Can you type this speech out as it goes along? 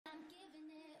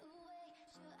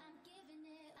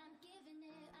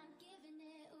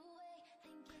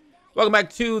Welcome back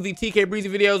to the TK Breezy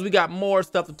videos. We got more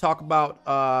stuff to talk about.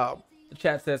 The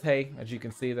chat says, hey, as you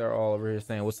can see, they're all over here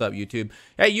saying, what's up, YouTube?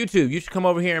 Hey, YouTube, you should come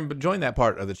over here and join that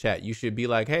part of the chat. You should be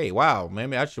like, hey, wow,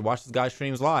 maybe I should watch this guy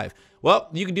streams live. Well,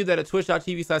 you can do that at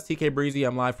twitch.tv/TKBreezy.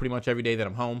 I'm live pretty much every day that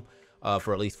I'm home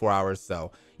for at least 4 hours.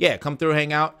 So, yeah, come through,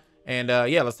 hang out, and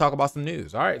yeah, let's talk about some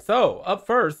news. All right, so up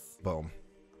first, boom.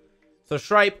 So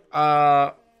Stripe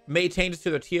made changes to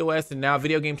their TOS, and now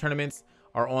video game tournaments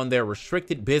are on their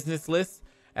restricted business list.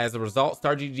 As a result,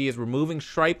 StarGG is removing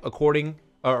Stripe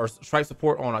or Stripe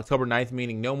support on October 9th,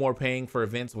 meaning no more paying for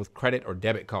events with credit or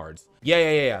debit cards.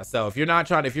 Yeah. So if you're trying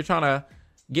to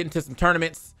get into some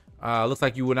tournaments, looks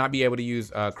like you will not be able to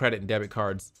use credit and debit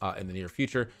cards in the near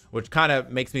future, which kind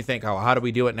of makes me think, oh, how do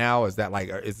we do it now? Is that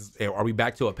like, are we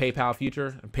back to a PayPal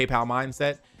future, a PayPal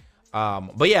mindset?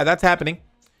 But yeah, that's happening.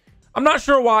 I'm not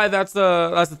sure why that's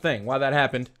the thing, why that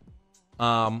happened.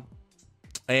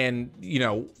 And you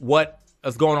know what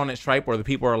is going on at Stripe, where the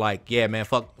people are like, yeah, man,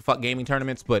 fuck gaming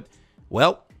tournaments. But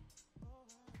well,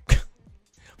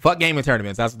 fuck gaming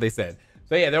tournaments. That's what they said.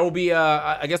 So yeah, there will be,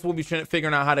 I guess we'll be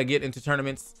figuring out how to get into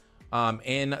tournaments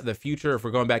in the future. If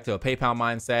we're going back to a PayPal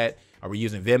mindset, are we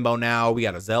using Venmo now? We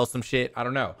got to Zelle some shit. I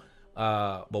don't know.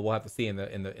 But we'll have to see in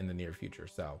the near future.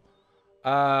 So,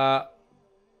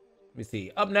 let me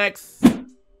see. Up next,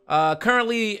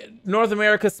 currently North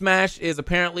America Smash is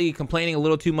apparently complaining a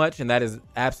little too much, and that is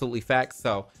absolutely facts.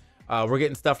 So we're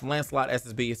getting stuff from Lancelot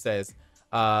SSB. It says,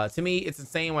 to me, it's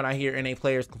insane when I hear NA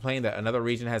players complain that another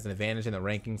region has an advantage in the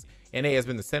rankings. NA has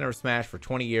been the center of Smash for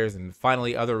 20 years, and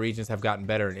finally other regions have gotten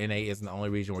better, and NA isn't the only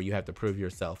region where you have to prove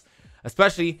yourself,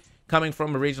 especially coming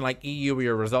from a region like EU where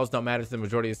your results don't matter to the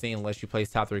majority of the scene unless you place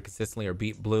top 3 consistently or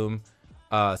beat Bloom,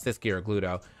 Siski, or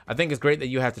Gluto. I think it's great that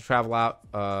you have to travel out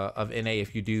of NA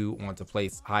if you do want to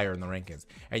place higher in the rankings,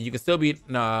 and you can still be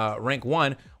rank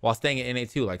 1 while staying at NA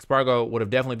 2. Like Spargo would have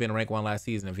definitely been rank 1 last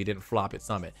season if he didn't flop at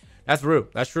Summit. That's true.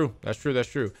 That's true.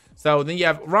 So then you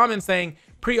have Ramen saying,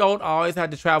 pre-ult, I always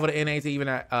had to travel to NA to even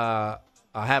have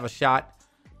a shot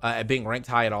at being ranked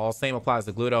high at all. Same applies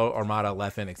to Gluto, Armada,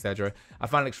 Leffen, etc. I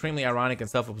find it extremely ironic and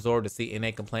self-absorbed to see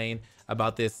NA complain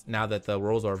about this now that the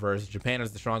roles are reversed. Japan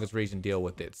is the strongest region, deal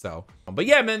with it. So, but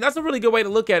yeah, man, that's a really good way to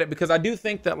look at it, because I do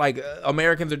think that like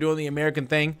Americans are doing the American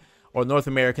thing, or North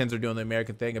Americans are doing the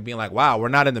American thing, and being like, wow, we're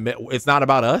not in the middle. It's not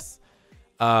about us.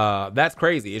 That's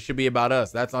crazy. It should be about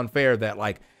us. That's unfair that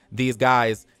like these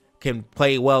guys can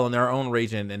play well in their own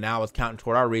region, and now it's counting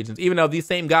toward our regions, even though these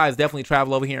same guys definitely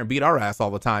travel over here and beat our ass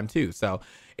all the time too. So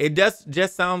it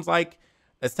just sounds like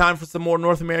it's time for some more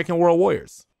North American World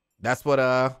Warriors. That's what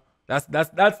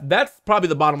that's probably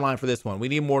the bottom line for this one. We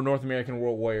need more North American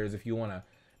World Warriors. If you want to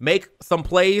make some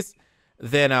plays,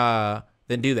 then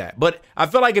do that. But I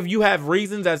feel like if you have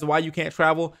reasons as to why you can't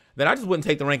travel, then I just wouldn't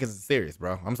take the rankings as serious,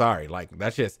 bro. I'm sorry. Like,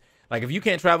 that's just like, if you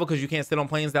can't travel because you can't sit on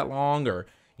planes that long, or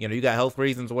you know, you got health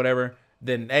reasons or whatever,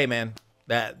 then hey, man,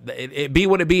 that it be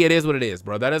what it be. It is what it is,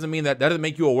 bro. That doesn't mean that doesn't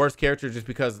make you a worse character just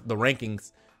because the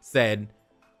rankings said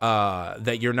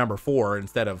that you're number 4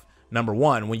 instead of number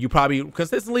 1, when you probably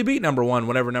consistently beat number 1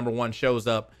 whenever number 1 shows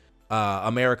up,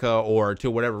 America or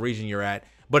to whatever region you're at.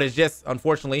 But it's just,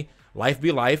 unfortunately, life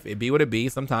be life. It be what it be.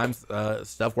 Sometimes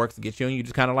stuff works to get you, and you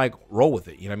just kind of like roll with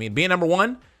it. You know what I mean? Being number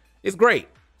 1 is great.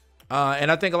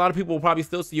 And I think a lot of people will probably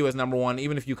still see you as number 1,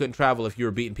 even if you couldn't travel, if you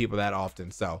were beating people that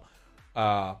often. So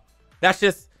that's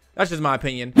just my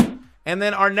opinion. And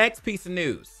then our next piece of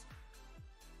news.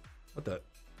 What the?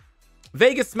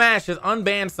 Vegas Smash has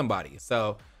unbanned somebody.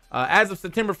 So as of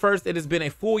September 1st, it has been a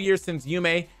full year since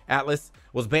Yume Atlas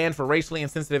was banned for racially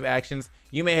insensitive actions.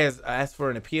 Yume has asked for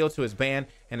an appeal to his ban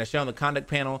and has shown the conduct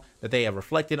panel that they have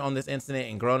reflected on this incident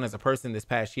and grown as a person this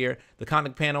past year. The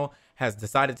conduct panel has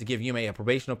decided to give Yume a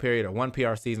probational period of 1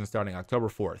 PR season starting October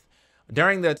 4th.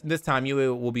 During this time,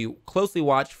 Yume will be closely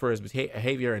watched for his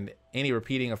behavior, and any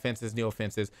repeating new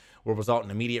offenses will result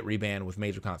in immediate reban with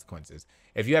major consequences.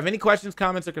 If you have any questions,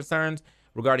 comments, or concerns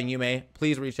regarding Yume,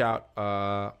 please reach out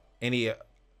to any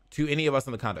of us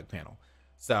on the conduct panel.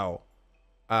 So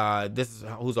this is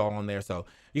who's all on there. So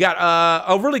you got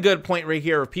a really good point right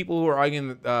here of people who are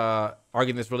arguing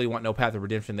this really want no path of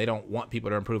redemption. They don't want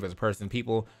people to improve as a person.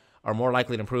 People are more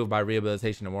likely to improve by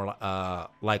rehabilitation and more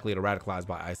likely to radicalize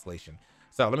by isolation.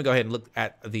 So let me go ahead and look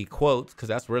at the quotes, because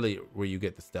that's really where you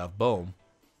get the stuff. Boom.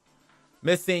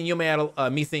 Me seeing Yume at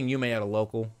a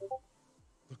local.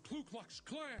 The Ku Klux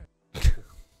Klan. The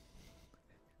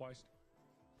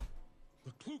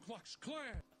Ku Klux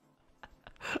Klan.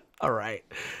 All right.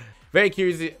 Very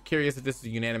curious if this is a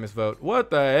unanimous vote.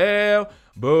 What the hell?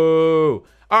 Boo.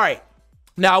 All right.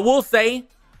 Now, I will say,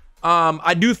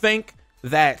 I do think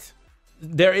that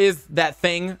there is that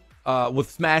thing with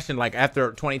Smash, and like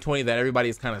after 2020 that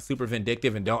everybody's kind of super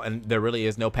vindictive and there really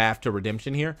is no path to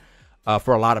redemption here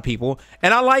for a lot of people.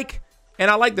 And I like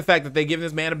the fact that they give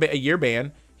this man a year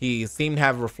ban. He seemed to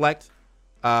have reflect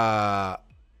on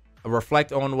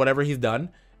whatever he's done.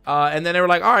 And then they were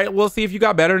like, all right, we'll see if you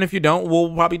got better. And if you don't,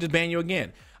 we'll probably just ban you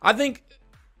again. I think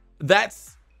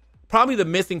that's probably the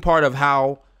missing part of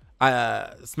how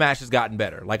Smash has gotten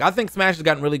better. Like, I think Smash has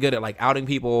gotten really good at like outing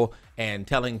people and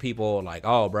telling people like,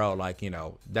 oh bro, like, you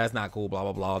know, that's not cool, blah,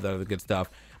 blah, blah, the other good stuff.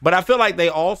 But I feel like they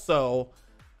also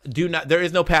there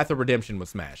is no path of redemption with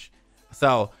Smash.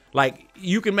 So like,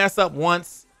 you can mess up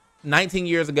once 19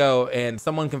 years ago and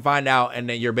someone can find out and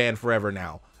then you're banned forever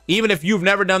now. Even if you've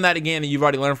never done that again and you've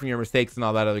already learned from your mistakes and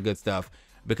all that other good stuff,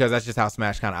 because that's just how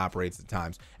Smash kind of operates at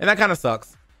times. And that kind of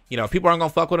sucks. You know, if people aren't going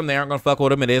to fuck with him, they aren't going to fuck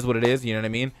with him. It is what it is. You know what I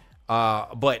mean?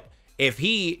 But if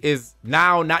he is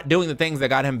now not doing the things that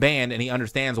got him banned and he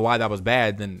understands why that was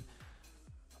bad, then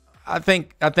I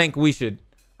think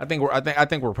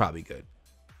we're probably good.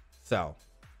 So,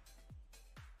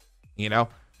 you know,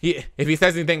 if he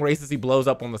says anything racist, he blows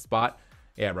up on the spot.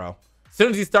 Yeah, bro. As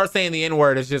soon as he starts saying the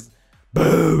N-word, it's just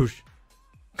boosh.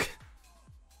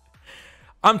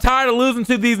 I'm tired of losing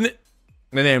to these. And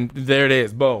then there it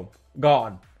is. Boom.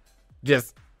 Gone.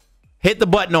 Just hit the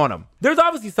button on him. There's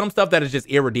obviously some stuff that is just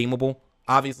irredeemable.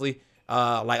 Obviously.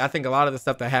 Like, I think a lot of the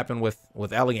stuff that happened with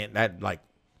Elegant, that like,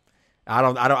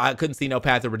 I couldn't see no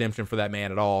path of redemption for that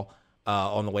man at all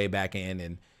on the way back in.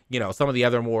 And, you know, some of the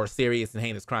other more serious and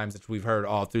heinous crimes that we've heard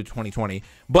all through 2020.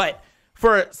 But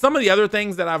for some of the other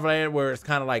things that I've read where it's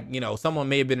kind of like, you know, someone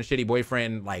may have been a shitty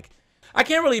boyfriend. Like, I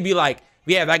can't really be like,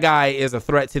 yeah, that guy is a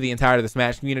threat to the entirety of the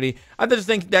Smash community. I just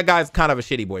think that guy's kind of a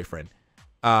shitty boyfriend.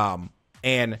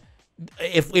 And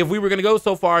if we were going to go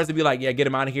so far as to be like, yeah, get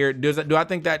him out of here. Do I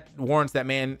think that warrants that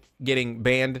man getting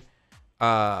banned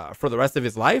for the rest of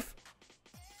his life?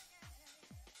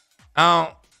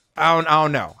 I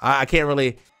don't know. I can't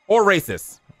really. Or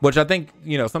racist, which I think,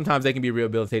 you know, sometimes they can be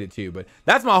rehabilitated too. But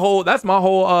that's my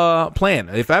whole plan.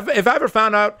 If I ever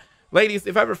found out, ladies,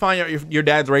 if I ever find out your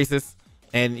dad's racist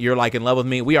and you're like in love with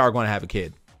me, we are going to have a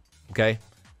kid. Okay.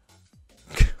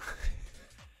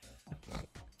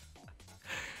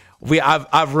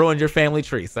 I've ruined your family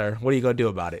tree, sir. What are you going to do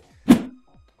about it?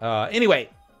 Anyway,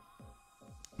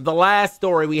 the last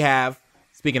story we have,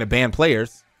 speaking of banned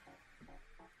players.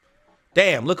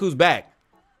 Damn, look who's back.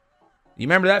 You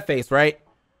remember that face, right?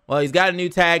 Well, he's got a new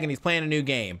tag and he's playing a new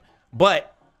game.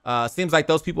 But seems like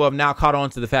those people have now caught on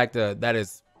to the fact that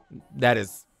is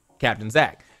Captain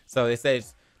Zach. So they say,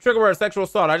 trigger word sexual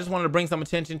assault. I just wanted to bring some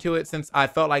attention to it since I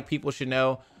felt like people should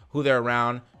know who they're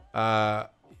around.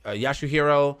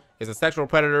 Yasuhiro is a sexual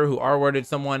predator who R-worded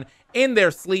someone in their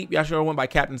sleep. Yasuhiro went by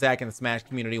Captain Zach in the Smash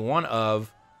community. Yasuhiro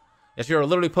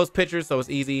literally posts pictures, so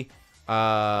it's easy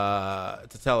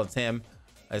to tell it's him.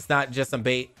 It's not just some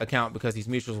bait account because he's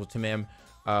mutuals with Tamim,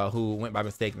 who went by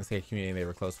mistake in the skate community and they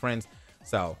were close friends.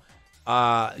 So,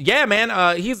 yeah,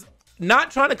 man, he's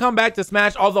not trying to come back to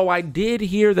Smash, although I did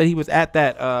hear that he was at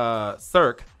that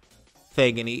Cirque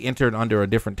thing and he entered under a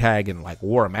different tag and like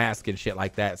wore a mask and shit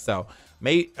like that. So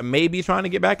maybe trying to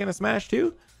get back into Smash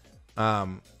too.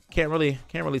 Can't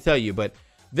really tell you, but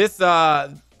this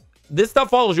stuff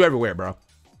follows you everywhere, bro.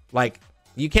 Like,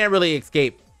 you can't really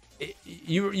escape.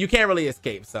 You can't really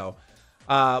escape. So,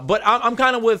 but I'm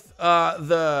kind of with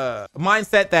the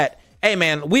mindset that, hey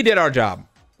man, we did our job,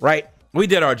 right? We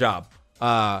did our job.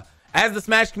 As the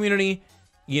Smash community,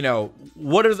 you know,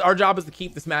 our job is to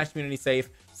keep the Smash community safe.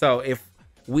 So if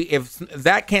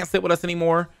Zach can't sit with us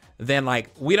anymore, then like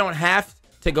we don't have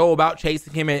to go about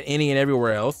chasing him at any and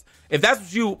everywhere else. If that's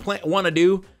what you want to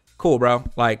do, cool, bro.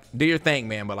 Like, do your thing,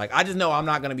 man. But like, I just know I'm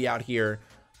not gonna be out here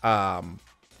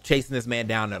chasing this man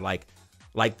down at like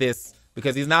this,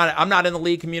 because I'm not in the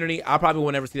league community. I probably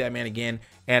will never see that man again.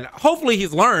 And hopefully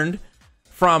he's learned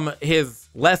from his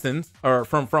lessons, or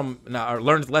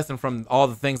learned his lesson from all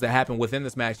the things that happened within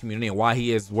the Smash community and why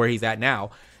he is where he's at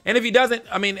now. And if he doesn't,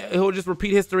 I mean, he'll just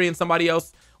repeat history and somebody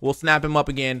else will snap him up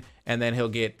again, and then he'll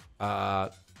get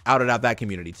outed out that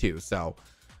community too. So,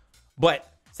 but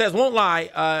says won't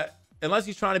lie, unless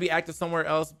he's trying to be active somewhere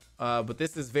else. But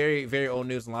this is very, very old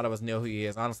news. A lot of us know who he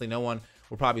is. Honestly, no one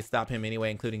will probably stop him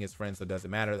anyway, including his friends. So it doesn't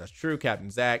matter. That's true.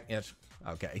 Captain Zach. Yes.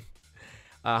 Okay.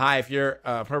 Hi, if you're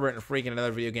a pervert and a freak in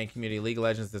another video game community, League of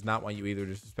Legends does not want you either.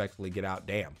 Disrespectfully get out.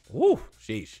 Damn. Woo.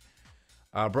 Sheesh.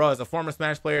 Bro, as a former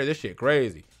Smash player, this shit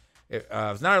crazy. If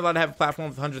it's not allowed to have a platform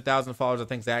with 100,000 followers, I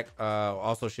think Zach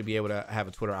also should be able to have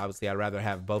a Twitter. Obviously, I'd rather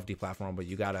have both deplatformed, but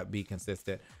you got to be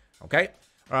consistent. Okay.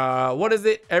 What is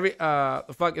it?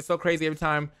 The fuck? It's so crazy every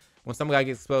time when some guy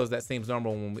gets exposed, that seems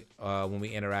normal when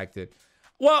we interacted.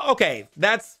 Well, okay,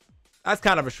 that's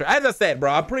kind of a sure. As I said,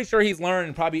 bro, I'm pretty sure he's learned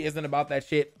and probably isn't about that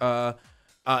shit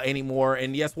anymore.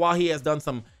 And yes, while he has done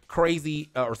some crazy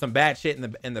or some bad shit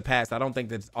in the past, I don't think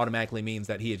that automatically means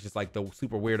that he is just like the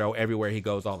super weirdo everywhere he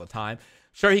goes all the time.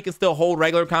 Sure, he can still hold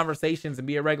regular conversations and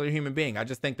be a regular human being. I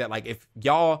just think that, like, if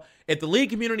the league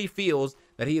community feels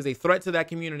that he is a threat to that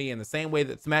community in the same way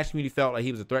that Smash community felt like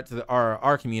he was a threat to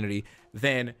our community,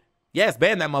 then yes,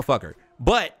 ban that motherfucker.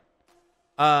 But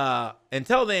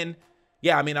until then,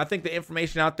 yeah, I mean, I think the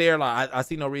information out there, like, I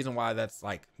see no reason why that's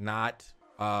like not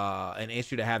an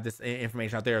issue to have this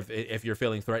information out there if you're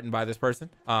feeling threatened by this person.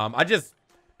 I just,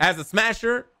 as a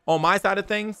Smasher on my side of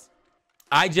things,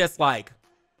 I just like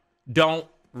don't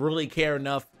really care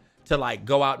enough to like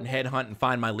go out and headhunt and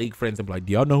find my league friends and be like,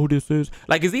 do y'all know who this is?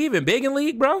 Like, is he even big in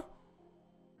league, bro?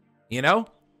 You know,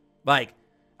 like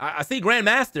I see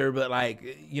Grandmaster, but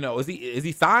like, you know, is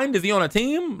he signed? Is he on a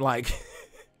team? Like, I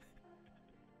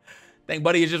think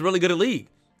Buddy is just really good at league.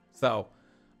 So,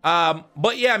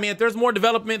 but yeah, I mean, if there's more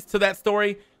developments to that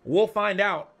story, we'll find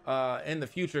out in the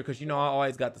future, because, you know, I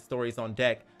always got the stories on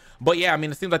deck. But yeah, I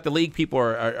mean, it seems like the league people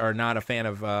are not a fan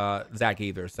of Zach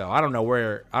either. So I don't know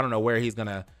where he's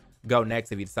gonna go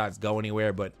next if he decides to go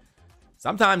anywhere. But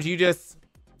sometimes you just,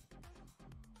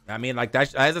 I mean, like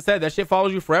that, as I said, that shit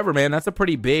follows you forever, man. That's a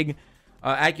pretty big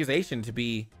accusation to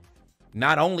be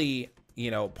not only,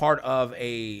 you know, part of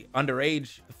a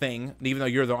underage thing, even though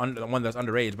you're the one that's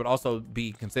underage, but also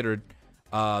be considered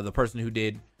the person who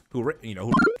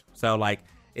so like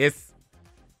it's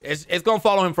gonna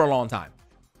follow him for a long time.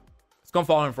 It's gonna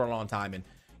follow him for a long time. And,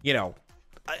 you know,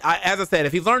 as I said,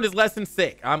 if he's learned his lesson,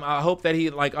 sick. I hope that he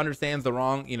like understands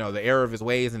the error of his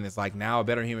ways and is like now a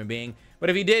better human being. But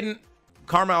if he didn't,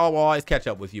 karma will always catch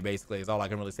up with you, basically, is all I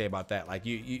can really say about that. Like,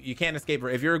 you can't escape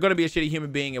it. If you're going to be a shitty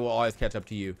human being, it will always catch up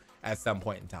to you at some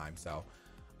point in time. So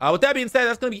with that being said,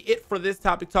 that's going to be it for this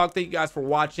topic talk. Thank you guys for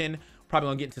watching. Probably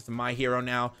going to get into some My Hero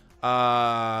now.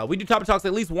 We do topic talks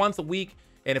at least once a week,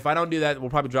 and if I don't do that, we'll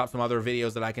probably drop some other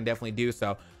videos that I can definitely do.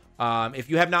 So if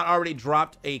you have not already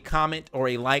dropped a comment or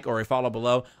a like or a follow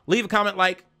below, leave a comment,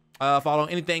 like, follow,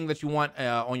 anything that you want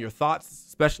on your thoughts,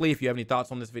 especially if you have any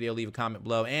thoughts on this video, leave a comment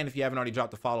below. And if you haven't already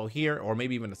dropped a follow here, or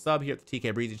maybe even a sub here at the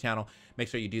TK Breezy channel, make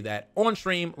sure you do that on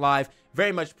stream live.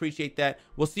 Very much appreciate that.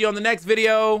 We'll see you on the next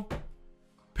video.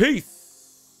 Peace.